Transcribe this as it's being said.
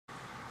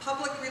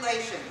Public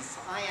Relations.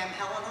 I am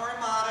Eleanor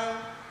Amato,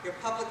 your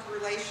Public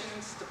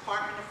Relations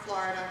Department of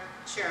Florida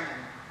Chairman.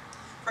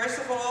 First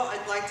of all,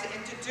 I'd like to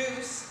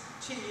introduce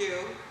to you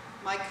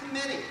my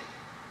committee,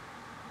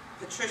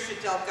 Patricia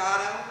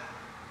Delgado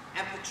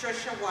and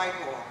Patricia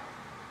Whitehall.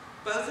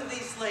 Both of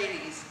these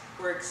ladies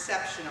were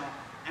exceptional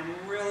and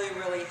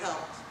really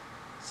helped.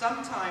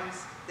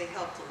 Sometimes they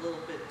helped a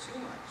little bit too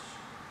much,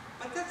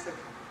 but that's okay.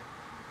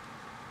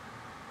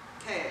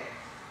 Okay,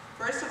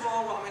 first of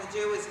all, what I'm going to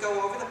do is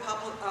go over the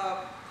public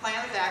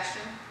plan of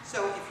action.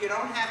 So if you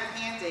don't have it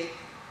handy,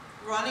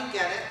 run and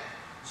get it.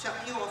 Shut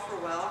me off for a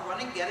while,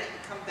 run and get it,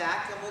 and come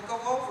back and we'll go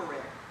over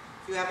it.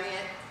 If you have any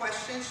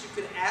questions,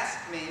 you can ask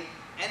me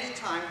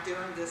anytime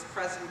during this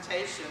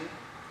presentation.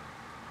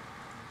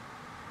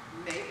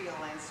 Maybe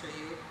I'll answer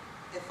you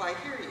if I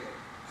hear you.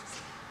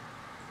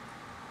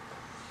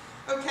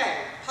 Okay,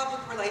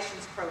 Public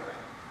Relations Program.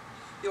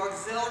 The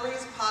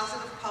auxiliary's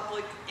positive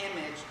public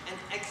image and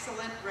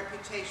excellent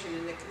reputation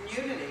in the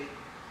community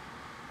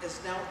is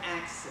no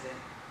accident.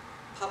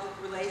 Public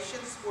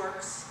Relations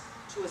works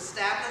to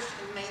establish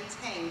and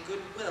maintain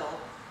goodwill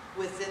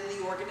within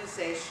the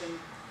organization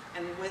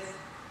and with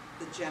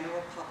the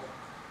general public.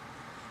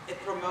 It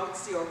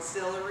promotes the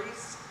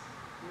auxiliary's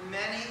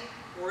many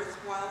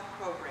worthwhile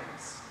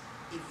programs,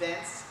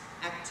 events,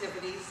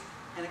 activities,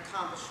 and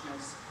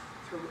accomplishments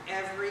through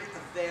every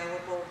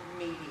available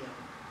medium.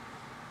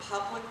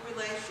 Public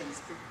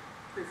Relations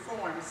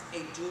performs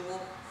a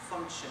dual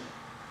function,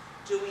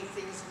 doing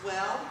things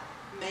well,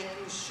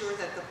 making sure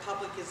that the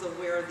public is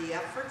aware of the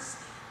efforts,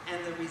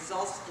 and the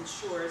results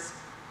ensures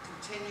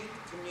continued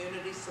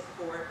community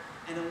support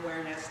and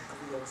awareness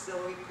of the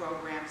auxiliary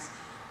programs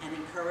and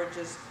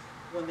encourages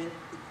women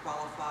who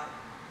qualify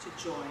to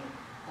join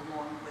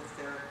along with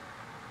their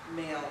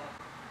male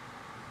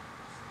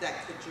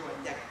that could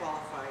join, that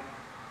qualified.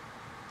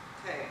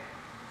 Okay,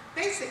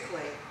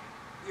 basically,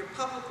 your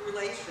public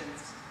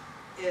relations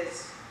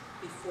is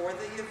before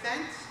the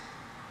event,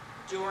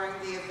 during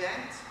the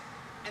event,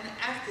 and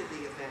after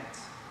the event.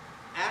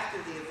 After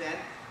the event,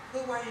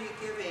 who are you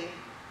giving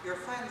your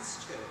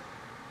funds to?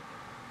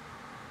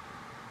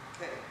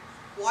 Okay,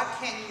 what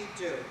can you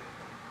do?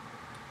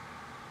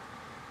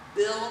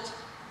 Build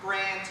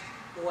brand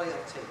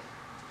loyalty.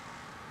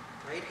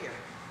 Right here.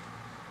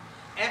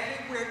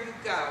 Everywhere you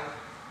go,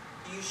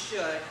 you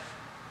should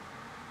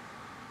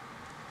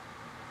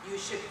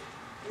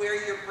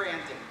wear your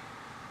branding.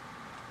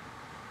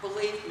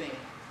 Believe me,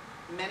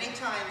 many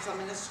times I'm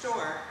in a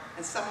store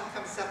and someone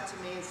comes up to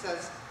me and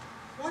says,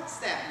 "What's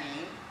that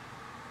mean?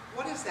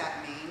 What does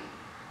that mean?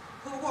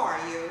 Who are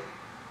you?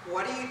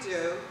 What do you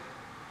do?"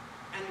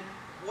 And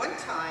one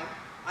time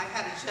I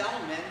had a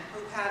gentleman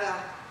who had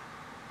a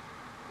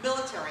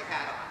military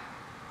hat on.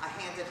 I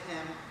handed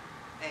him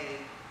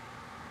an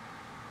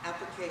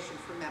application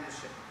for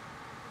membership.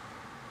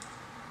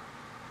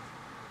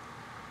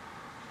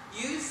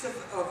 Use of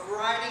a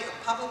variety of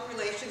public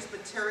relations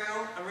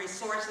material and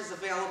resources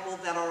available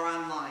that are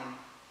online.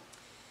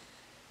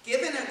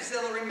 Give an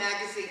auxiliary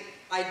magazine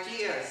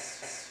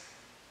ideas.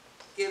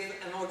 Give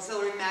an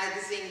auxiliary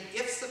magazine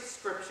gift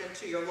subscription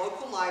to your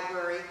local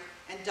library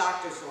and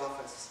doctor's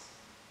office.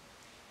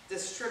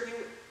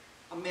 Distribute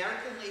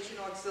American Legion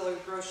Auxiliary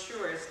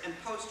brochures and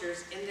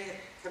posters in the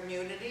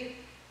community,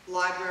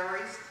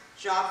 libraries,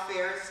 job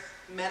fairs,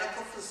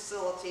 medical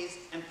facilities,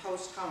 and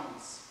post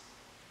homes.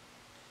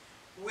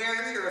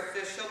 Wear your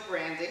official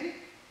branding.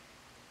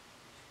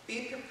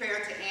 Be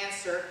prepared to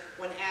answer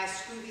when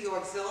asked who the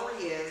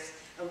auxiliary is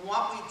and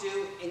what we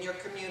do in your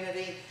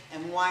community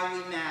and why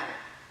we matter.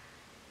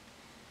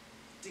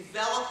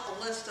 Develop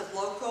a list of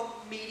local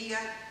media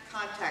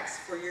contacts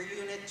for your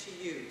unit to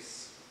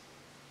use.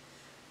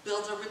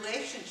 Build a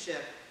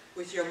relationship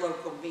with your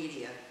local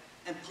media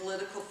and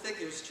political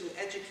figures to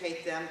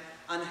educate them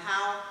on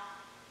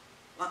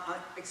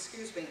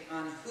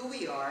on who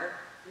we are,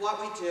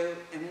 what we do,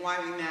 and why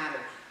we matter.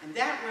 And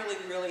that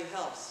really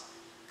helps.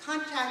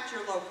 Contact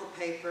your local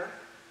paper,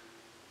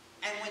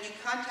 and when you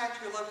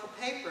contact your local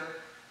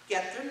paper,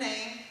 get their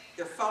name,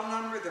 their phone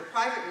number, their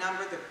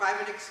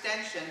private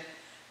extension,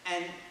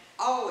 and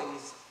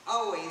always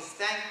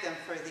thank them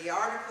for the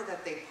article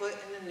that they put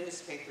in the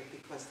newspaper,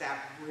 because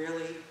that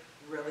really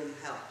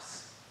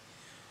helps.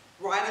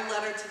 Write a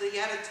letter to the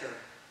editor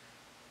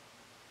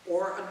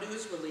or a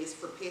news release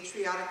for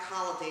patriotic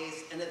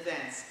holidays and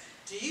events.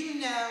 Do you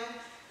know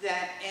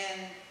that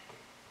in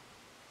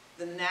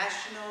the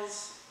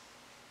National's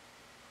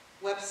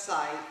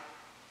website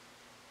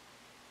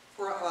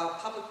for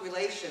public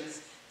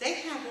relations, they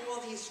have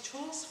all these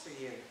tools for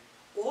you.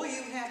 All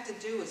you have to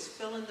do is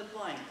fill in the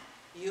blank.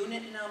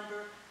 Unit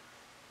number,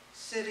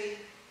 city,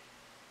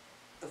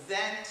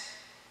 event,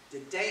 the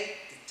date,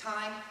 the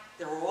time,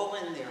 they're all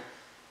in there.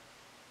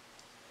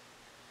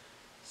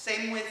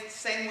 Same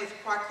with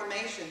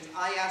proclamations.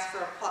 I asked for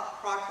a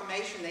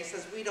proclamation. They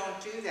says, "We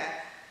don't do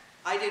that."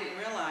 I didn't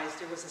realize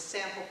there was a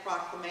sample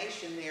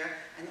proclamation there,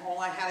 and all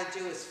I had to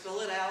do is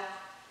fill it out,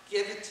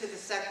 give it to the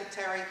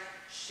secretary.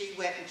 She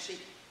went and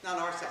she Not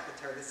our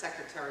secretary, the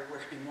secretary where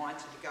he wanted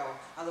to go.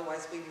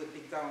 Otherwise, we would be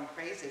going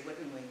crazy,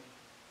 wouldn't we?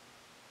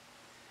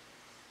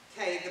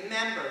 Okay, the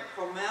member,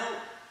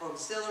 promote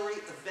auxiliary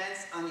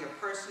events on your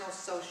personal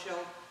social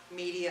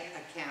media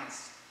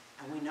accounts.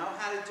 And we know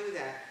how to do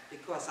that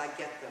because I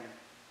get them.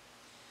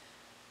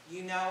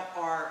 You know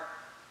our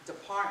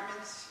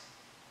department's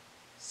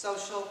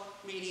social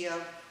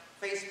media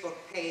Facebook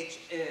page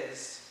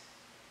is.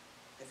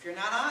 If you're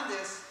not on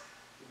this,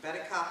 you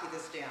better copy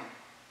this down.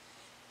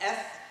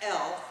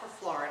 FL for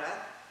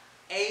Florida,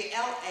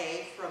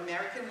 ALA for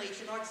American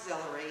Legion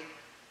Auxiliary,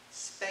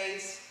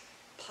 space,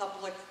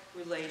 public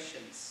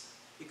relations.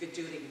 You could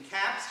do it in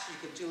caps, you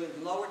could do it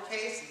in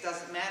lowercase, it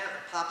doesn't matter,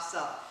 it pops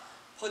up.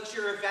 Put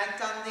your event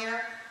on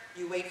there,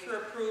 you wait for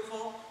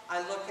approval,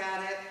 I look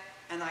at it,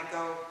 and I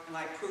go and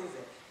I approve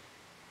it.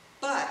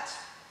 But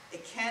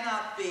it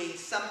cannot be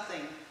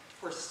something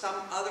for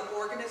some other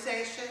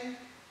organization.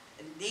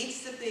 It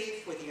needs to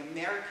be for the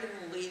American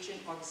Legion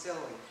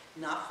Auxiliary,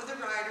 not for the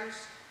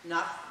riders,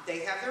 they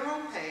have their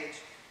own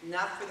page,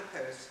 not for the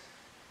post.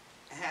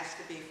 It has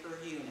to be for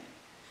a unit.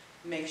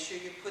 Make sure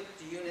you put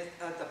the unit,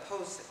 the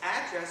post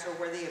address or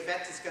where the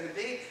event is going to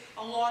be,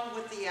 along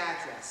with the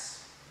address.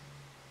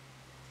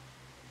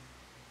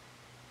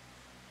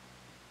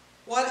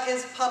 What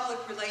is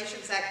public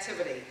relations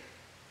activity?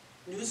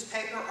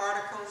 Newspaper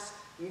articles,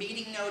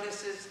 meeting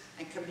notices,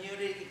 and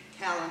community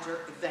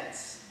calendar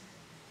events.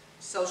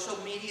 Social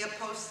media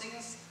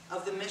postings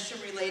of the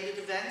mission-related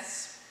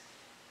events.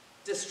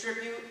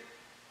 Distribution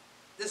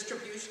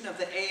of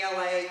the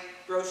ALA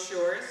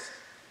brochures,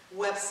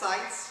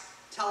 websites,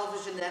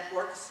 television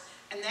networks,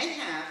 and they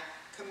have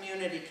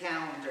community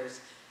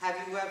calendars. Have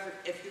you ever,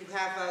 if you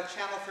have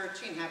Channel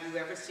 13, have you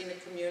ever seen a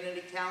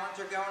community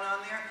calendar going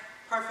on there?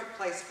 Perfect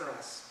place for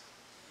us.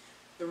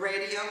 The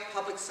radio,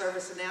 public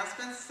service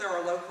announcements. There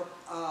are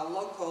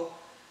local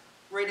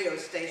radio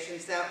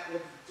stations that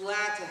would be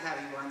glad to have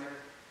you on their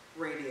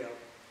radio.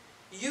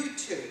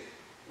 YouTube,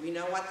 we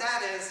know what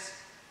that is.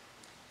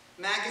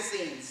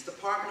 Magazines,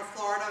 Department of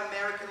Florida,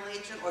 American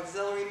Legion,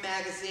 Auxiliary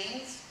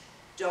magazines.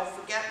 Don't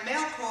forget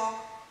mail call.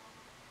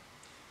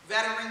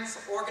 Veterans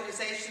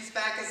organizations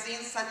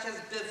magazines such as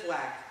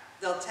Bivouac.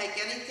 They'll take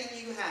anything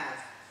you have.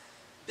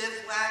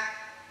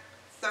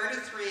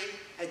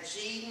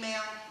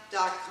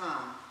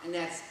 Bivouac33@gmail.com. And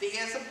that's B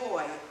as a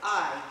boy,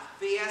 I,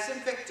 V as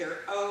in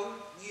Victor,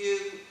 O-U-A-C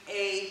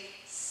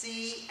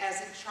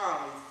as in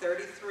Charlie,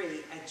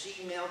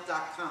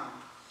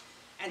 33@gmail.com.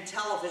 And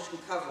television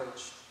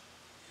coverage.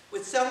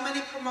 With so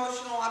many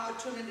promotional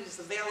opportunities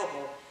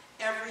available,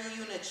 every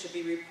unit should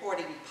be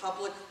reporting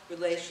public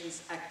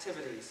relations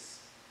activities.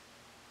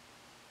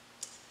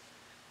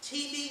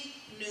 TV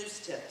news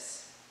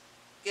tips.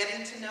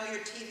 Getting to know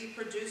your TV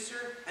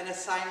producer and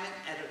assignment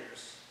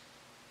editors.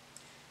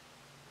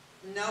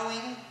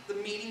 Knowing the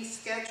meeting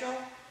schedule.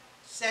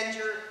 Send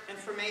your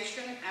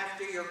information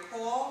after your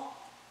call.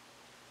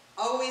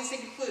 Always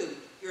include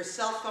your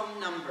cell phone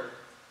number.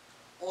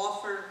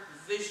 Offer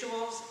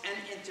visuals and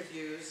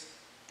interviews,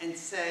 and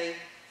say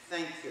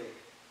thank you.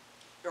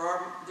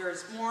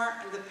 There's more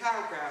in the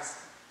paragraphs,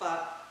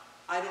 but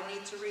I don't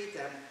need to read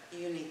them.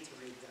 You need to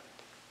read them.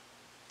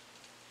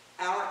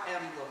 Our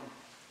emblem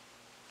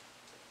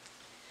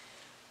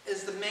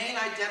is the main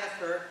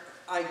identifier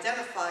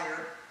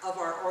of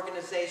our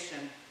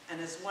organization and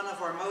is one of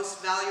our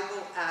most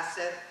valuable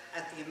assets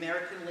at the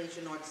American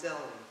Legion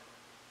Auxiliary.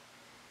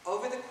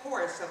 Over the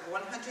course of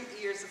 100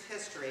 years of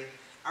history,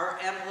 our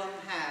emblem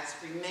has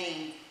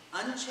remained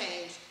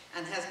unchanged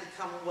and has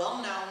become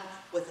well known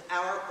with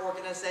our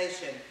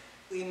organization.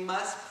 We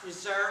must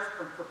preserve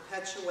and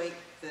perpetuate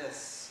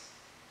this.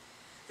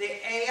 The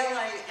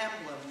ALA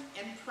emblem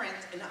in print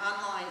and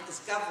online is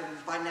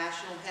governed by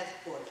national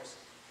headquarters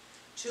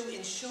to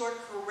ensure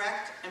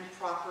correct and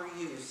proper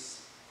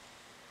use.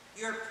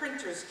 Your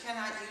printers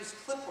cannot use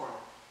clip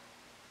art.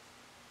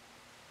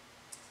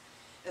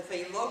 If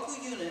a local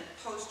unit,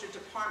 post, or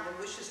department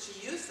wishes to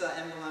use the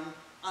emblem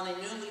on a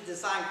newly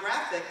designed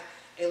graphic,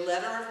 a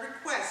letter of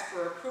request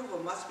for approval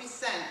must be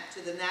sent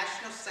to the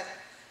National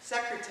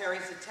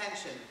Secretary's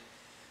attention.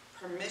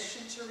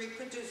 Permission to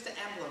reproduce the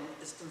emblem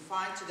is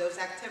confined to those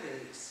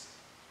activities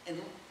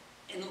and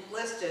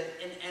listed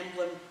in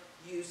emblem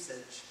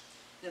usage.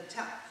 Now,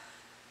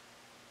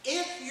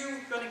 if you're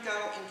going to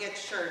go and get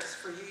shirts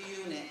for your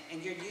unit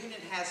and your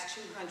unit has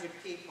 200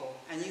 people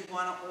and you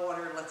want to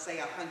order, let's say,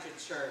 100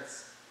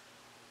 shirts,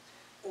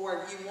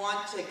 or you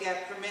want to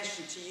get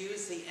permission to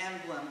use the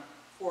emblem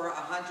for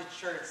 100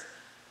 shirts,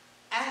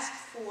 ask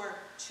for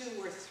 2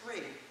 or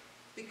 3,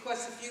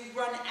 because if you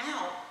run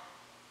out,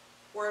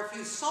 or if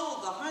you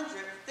sold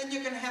 100, then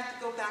you're going to have to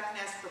go back and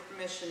ask for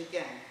permission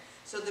again.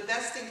 So the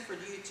best thing for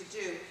you to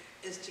do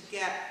is to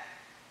get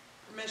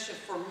permission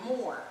for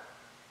more.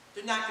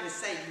 They're not going to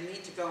say you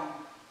need to go and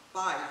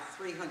buy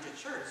 300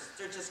 shirts.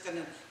 They're just going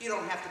to, you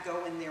don't have to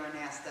go in there and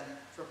ask them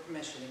for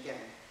permission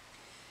again.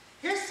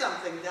 Here's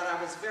something that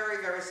I was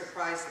very, very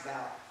surprised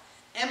about.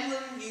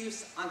 Emblem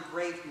use on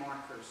grave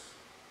markers.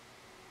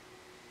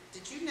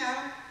 Did you know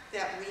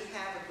that we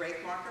have a grave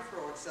marker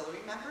for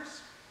auxiliary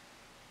members?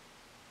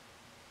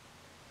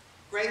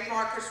 Grave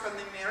markers from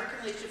the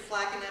American Legion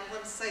flag and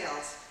emblem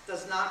sales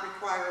does not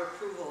require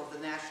approval of the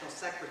National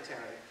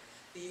Secretary.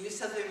 The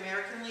use of the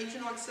American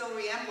Legion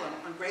Auxiliary emblem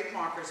on grave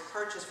markers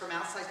purchased from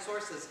outside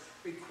sources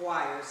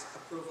requires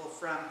approval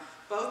from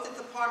both the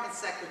Department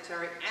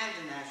Secretary and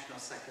the National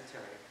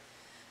Secretary.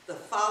 The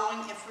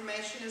following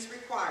information is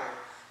required: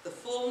 the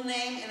full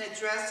name and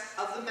address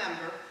of the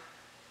member,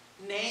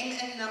 name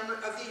and number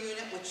of the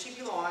unit which she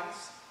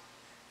belongs,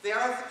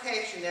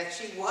 verification that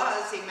she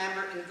was a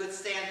member in good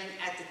standing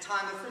at the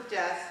time of her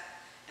death,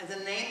 and the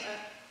name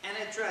and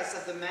address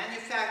of the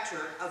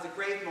manufacturer of the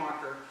grave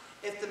marker.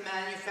 If the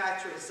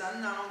manufacturer is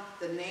unknown,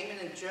 the name and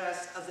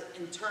address of the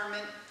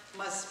interment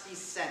must be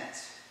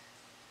sent.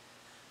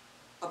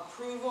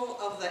 Approval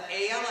of the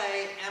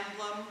ALA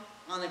emblem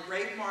on a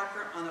grave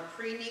marker on a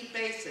pre-need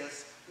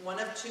basis, one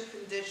of two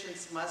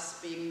conditions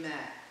must be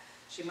met.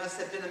 She must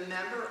have been a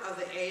member of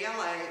the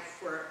ALA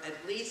for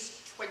at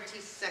least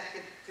 20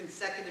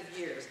 consecutive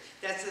years.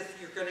 That's if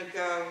you're going to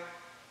go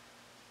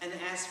and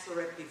ask for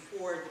it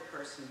before the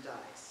person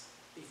dies.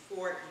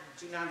 Before, you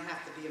do not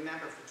have to be a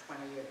member for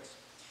 20 years.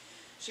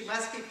 She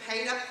must be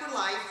paid up for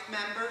life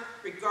member,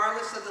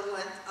 regardless of the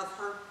length of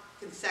her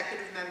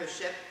consecutive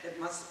membership. It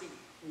must be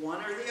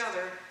one or the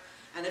other.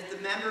 And if the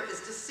member is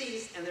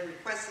deceased and the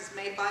request is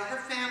made by her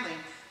family,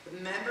 the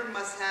member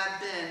must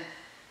have been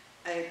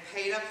a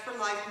paid up for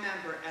life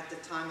member at the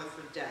time of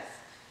her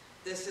death.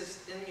 This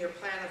is in your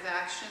plan of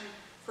action.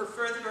 For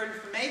further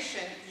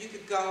information, you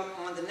could go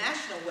on the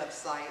national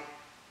website,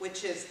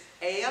 which is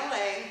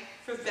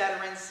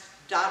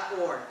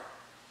alaforveterans.org.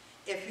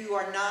 If you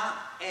are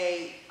not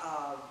a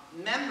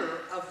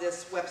member of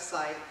this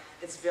website,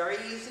 it's very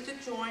easy to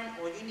join.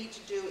 All you need to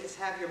do is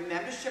have your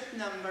membership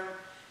number,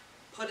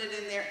 put it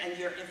in there, and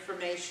your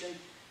information.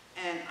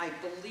 And I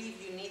believe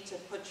you need to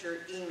put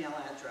your email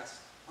address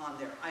on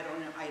there. I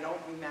don't know, I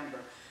don't remember.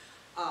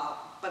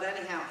 But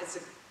anyhow, it's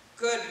a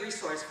good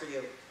resource for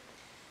you.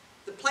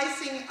 The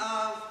placing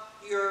of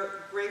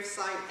your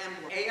gravesite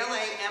emblem.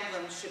 ALA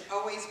emblem should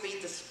always be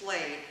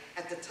displayed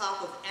at the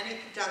top of any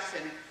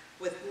production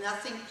with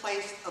nothing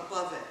placed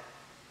above it,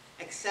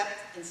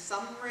 except in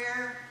some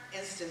rare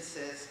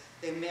instances,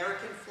 the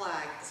American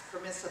flag is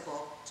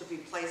permissible to be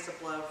placed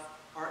above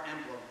our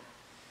emblem.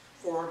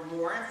 For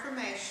more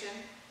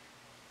information,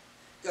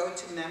 go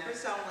to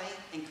Members Only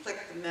and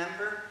click the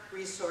Member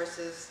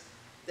Resources,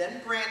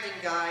 then Branding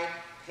Guide.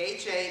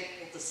 Page 8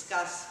 will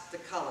discuss the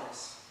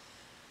colors.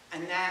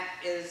 And that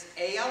is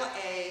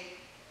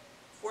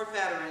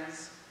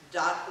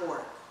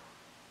alaforveterans.org.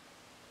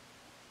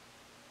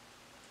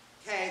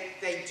 Okay,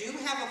 they do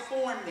have a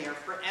form there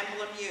for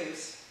emblem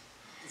use.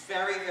 It's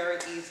very, very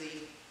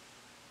easy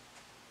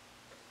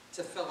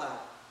to fill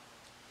out.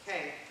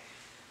 Okay,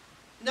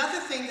 another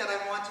thing that I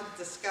want to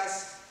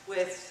discuss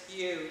with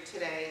you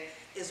today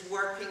is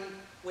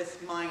working with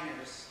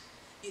minors.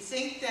 You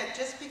think that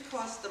just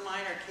because the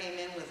minor came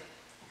in with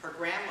her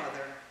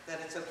grandmother that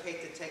it's okay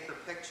to take her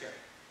picture.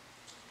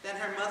 Then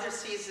her mother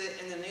sees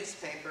it in the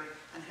newspaper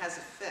and has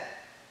a fit,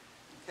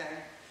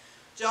 okay?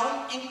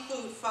 Don't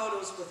include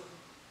photos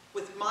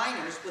with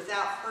minors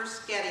without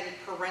first getting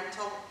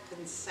parental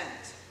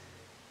consent.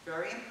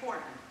 Very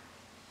important.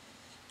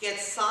 Get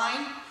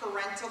signed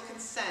parental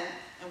consent,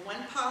 and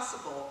when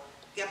possible,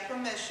 get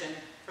permission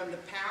from the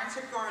parents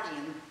or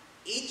guardian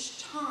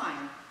each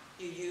time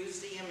you use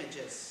the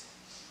images.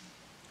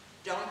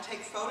 Don't take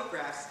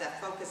photographs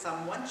that focus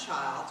on one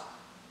child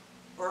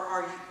or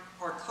are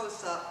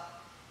close-up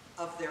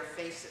of their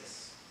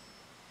faces.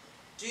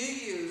 Do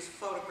use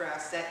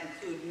photographs that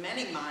include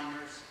many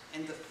minors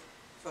in the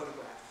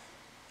photograph.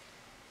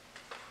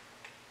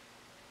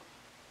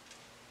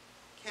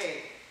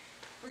 Okay,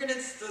 we're going to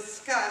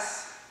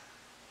discuss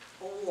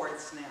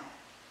awards now.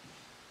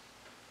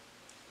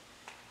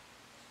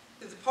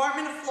 The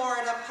Department of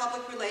Florida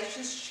Public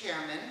Relations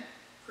Chairman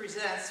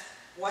presents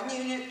one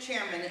unit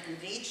chairman in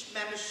each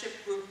membership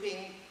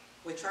grouping,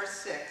 which are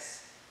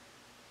 6,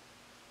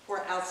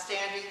 for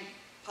outstanding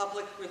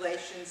public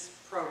relations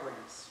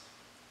programs.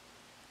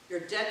 Your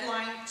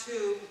deadline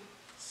to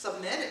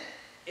submit it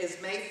is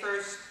May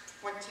 1st,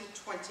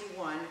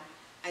 2021,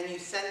 and you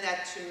send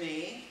that to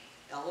me,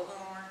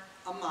 Eleanor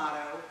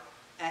Amato,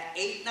 at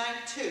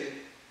 892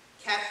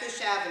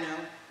 Catfish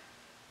Avenue,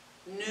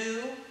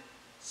 New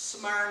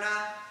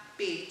Smyrna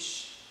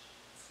Beach,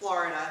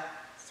 Florida,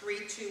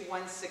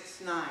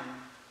 32169.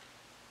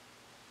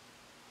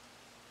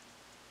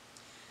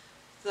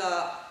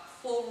 The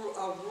full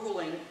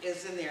ruling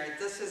is in there.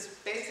 This is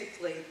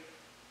basically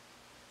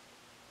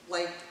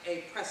like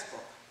a press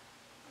book,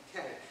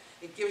 okay?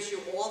 It gives you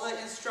all the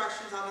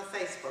instructions on the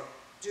Facebook.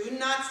 Do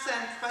not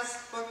send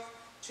press book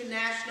to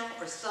National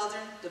or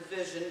Southern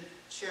Division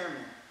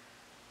Chairman.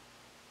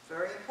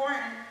 Very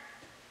important.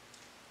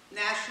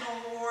 National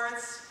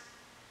awards.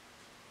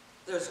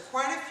 There's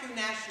quite a few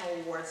national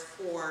awards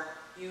for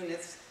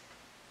units.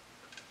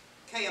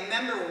 Okay, a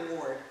member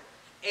award.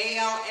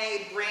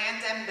 ALA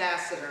Brand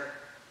Ambassador.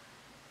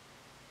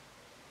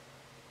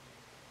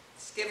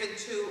 It's given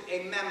to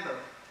a member.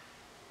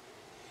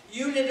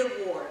 Unit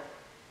award.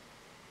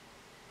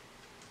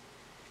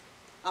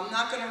 I'm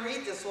not going to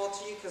read this all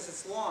to you because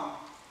it's long.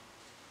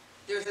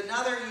 There's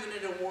another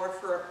unit award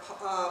for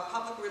a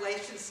public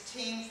relations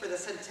team for the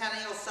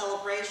centennial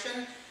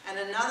celebration, and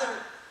another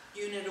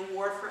unit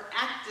award for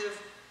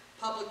active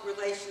public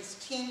relations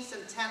team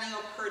centennial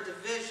per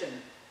division.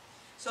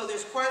 So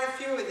there's quite a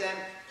few of them.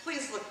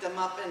 Please look them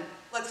up, and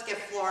let's get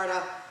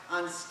Florida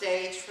on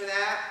stage for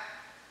that.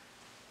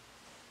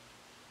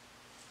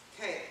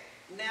 Okay,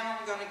 now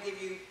I'm going to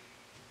give you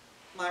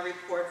my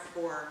report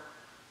for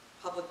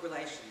public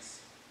relations.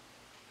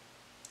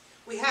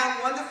 We had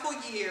a wonderful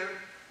year,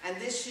 and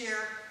this year,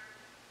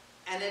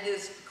 and it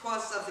is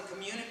because of the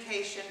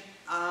communication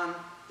on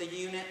the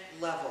unit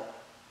level.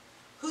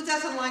 Who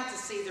doesn't like to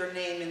see their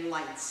name in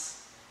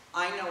lights?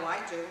 I know I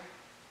do.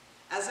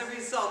 As a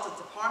result,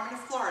 the Department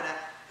of Florida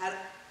had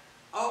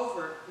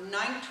over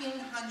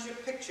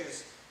 1,900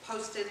 pictures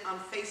posted on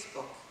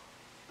Facebook,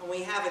 and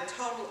we have a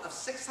total of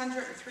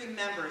 603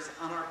 members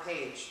on our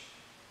page.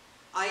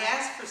 I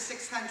asked for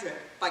 600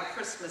 by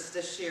Christmas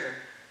this year,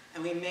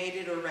 and we made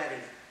it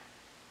already.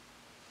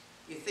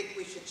 You think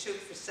we should shoot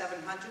for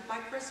 700 by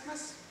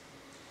Christmas?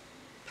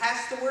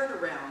 Pass the word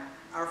around.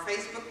 Our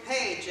Facebook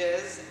page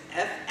is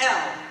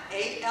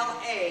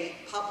FLALA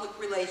Public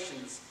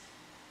Relations.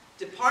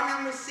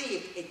 Department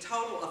received a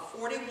total of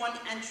 41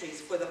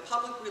 entries for the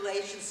Public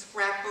Relations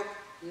Scrapbook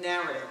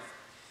Narrative.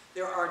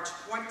 There are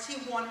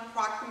 21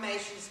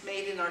 proclamations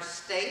made in our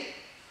state,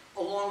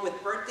 along with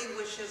birthday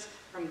wishes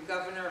from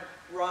Governor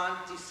Ron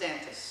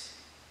DeSantis.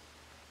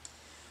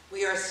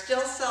 We are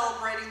still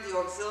celebrating the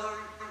auxiliary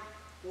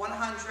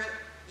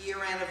 100-year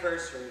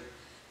anniversary.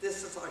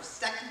 This is our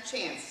second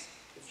chance.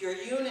 If your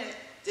unit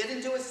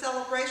didn't do a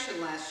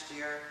celebration last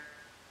year,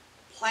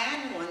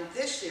 plan one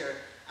this year,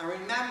 and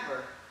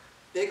remember,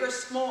 big or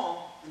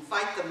small,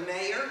 invite the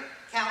mayor,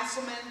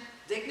 councilman,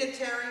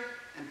 dignitary,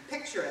 and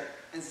picture it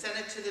and send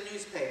it to the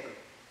newspaper.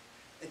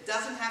 It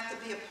doesn't have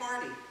to be a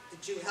party.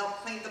 Did you help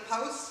clean the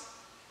posts?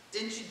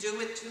 Didn't you do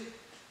it to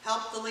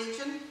help the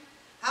Legion?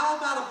 How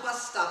about a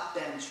bus stop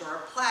bench or a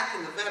plaque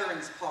in the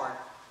Veterans Park?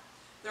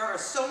 There are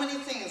so many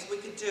things we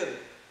could do.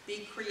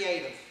 Be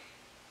creative.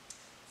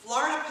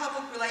 Florida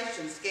Public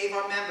Relations gave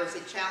our members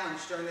a challenge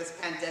during this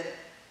pandemic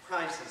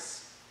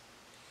crisis.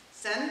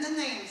 Send the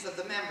names of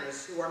the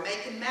members who are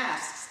making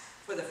masks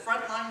for the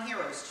frontline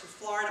heroes to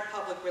Florida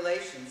Public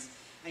Relations,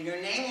 and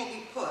your name will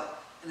be put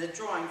in a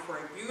drawing for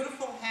a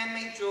beautiful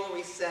handmade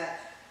jewelry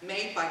set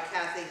made by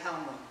Kathy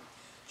Helmlin.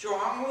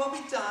 Drawing will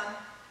be done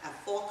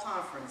at Fall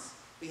Conference.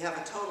 We have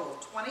a total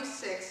of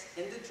 26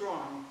 in the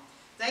drawing.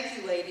 Thank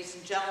you, ladies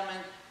and gentlemen,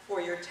 for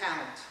your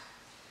talent.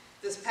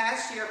 This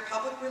past year,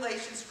 Public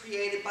Relations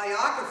created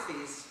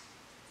biographies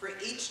for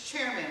each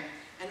chairman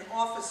and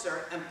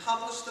officer and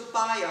published the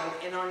bio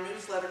in our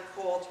newsletter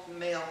called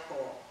Mail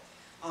Call.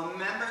 Our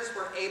members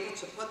were able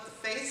to put the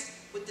face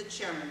with the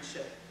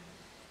chairmanship.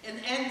 In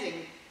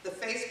ending, the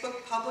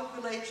Facebook Public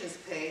Relations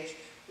page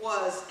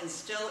was and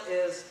still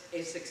is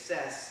a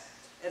success.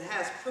 It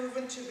has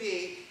proven to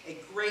be a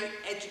great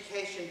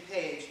education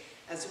page,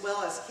 as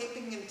well as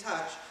keeping in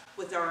touch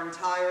with our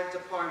entire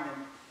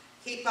department.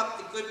 Keep up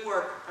the good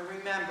work, and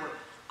remember,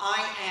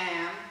 I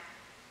am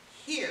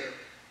here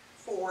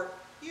for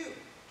you.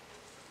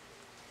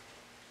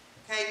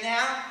 Okay,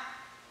 now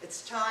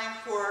it's time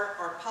for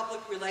our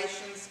Public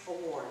Relations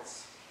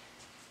Awards.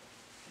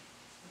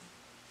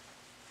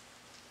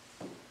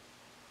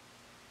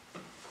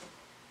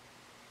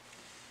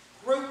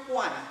 Group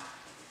 1,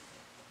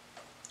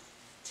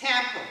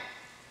 Tampa,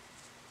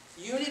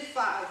 Unit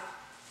 5,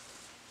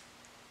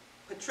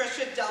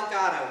 Patricia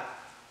Delgado.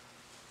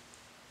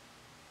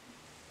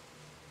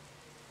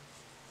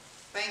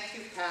 Thank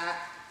you,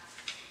 Pat.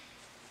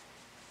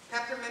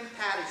 Peppermint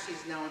Patty,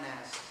 she's known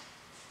as.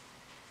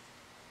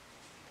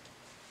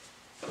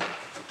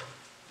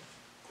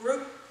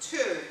 Group 2,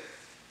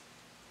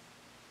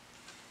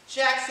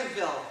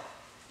 Jacksonville,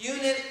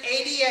 Unit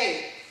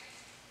 88,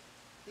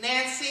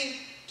 Nancy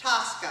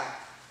Tosca.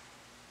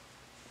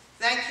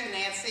 Thank you,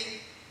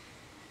 Nancy.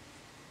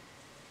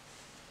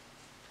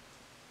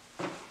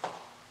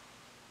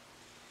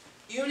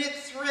 Unit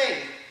 3,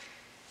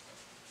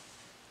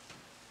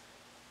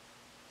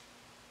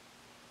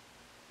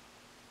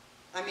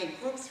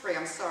 Group 3,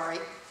 I'm sorry.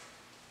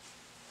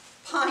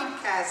 Pine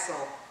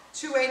Castle,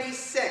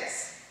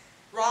 286,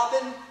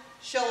 Robin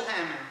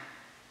Schillhammer.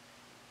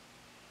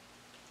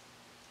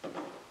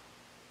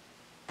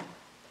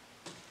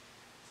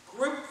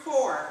 Group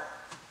 4,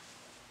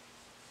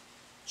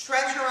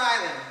 Treasure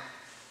Island,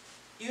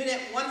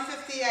 Unit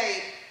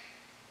 158,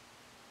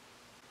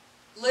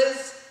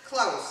 Liz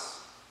Close.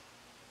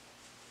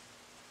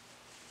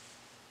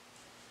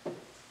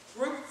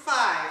 Group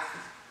 5,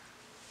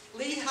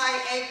 Lehigh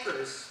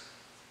Acres,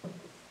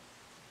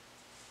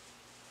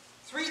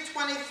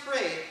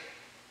 323,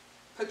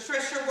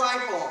 Patricia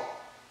Whitehall.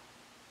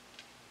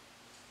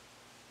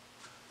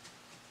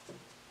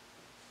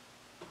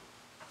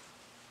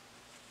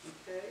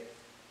 Okay.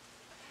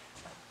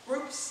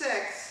 Group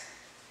 6,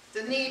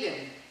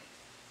 Dunedin,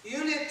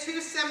 Unit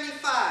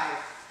 275,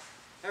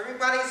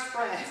 everybody's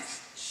friend,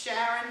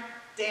 Sharon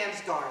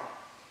Damsgaard.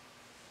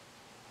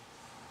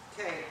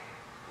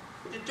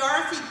 The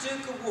Dorothy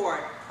Duke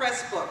Award,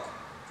 Press Book.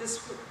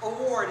 This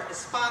award is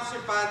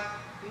sponsored by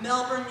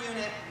Melbourne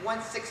Unit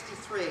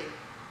 163.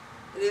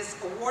 It is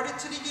awarded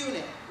to the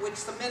unit which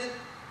submitted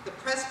the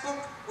press book,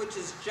 which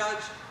is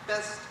judged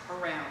best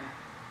around.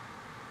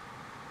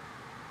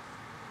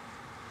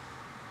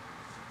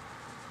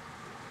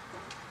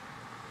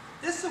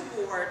 This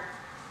award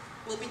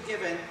will be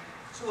given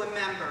to a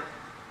member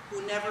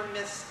who never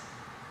missed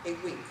a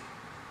week.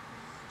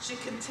 She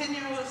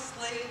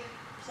continuously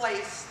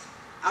placed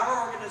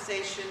our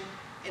organization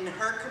in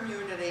her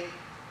community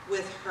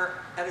with her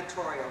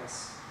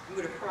editorials. I'm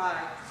going to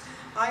cry.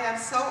 I am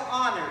so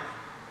honored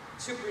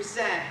to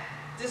present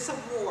this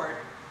award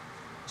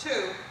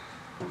to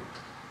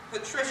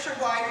Patricia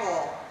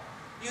Whitehall,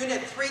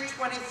 Unit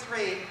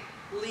 323,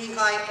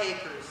 Lehigh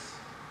Acres.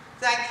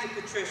 Thank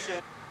you,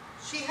 Patricia.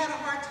 She had a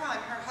hard time.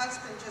 Her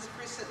husband just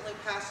recently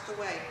passed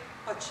away,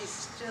 but she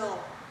still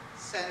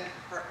sent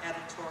her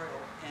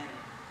editorial in.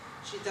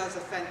 She does a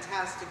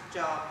fantastic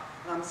job,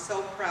 and I'm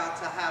so proud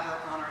to have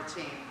her on our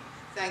team.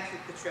 Thank you,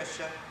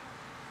 Patricia.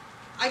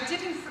 I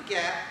didn't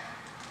forget,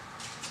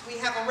 we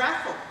have a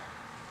raffle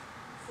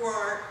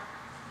for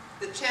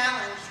the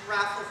challenge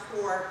raffle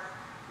for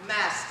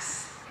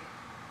masks.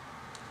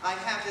 I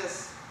have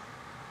this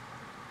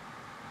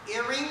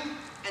earring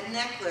and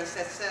necklace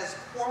that says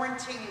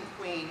Quarantine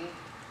Queen,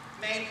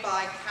 made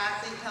by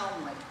Kathy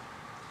Helmley.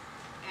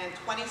 And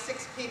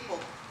 26 people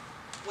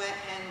went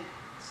and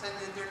sent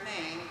in their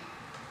name.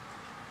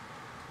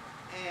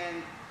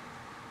 And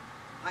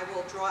I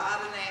will draw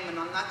out a name, and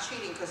I'm not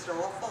cheating because they're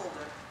all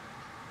folded.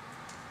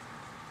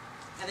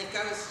 And it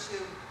goes to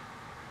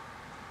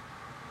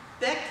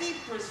Becky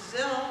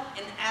Brazil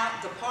in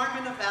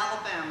Department of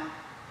Alabama.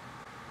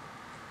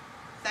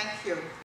 Thank you.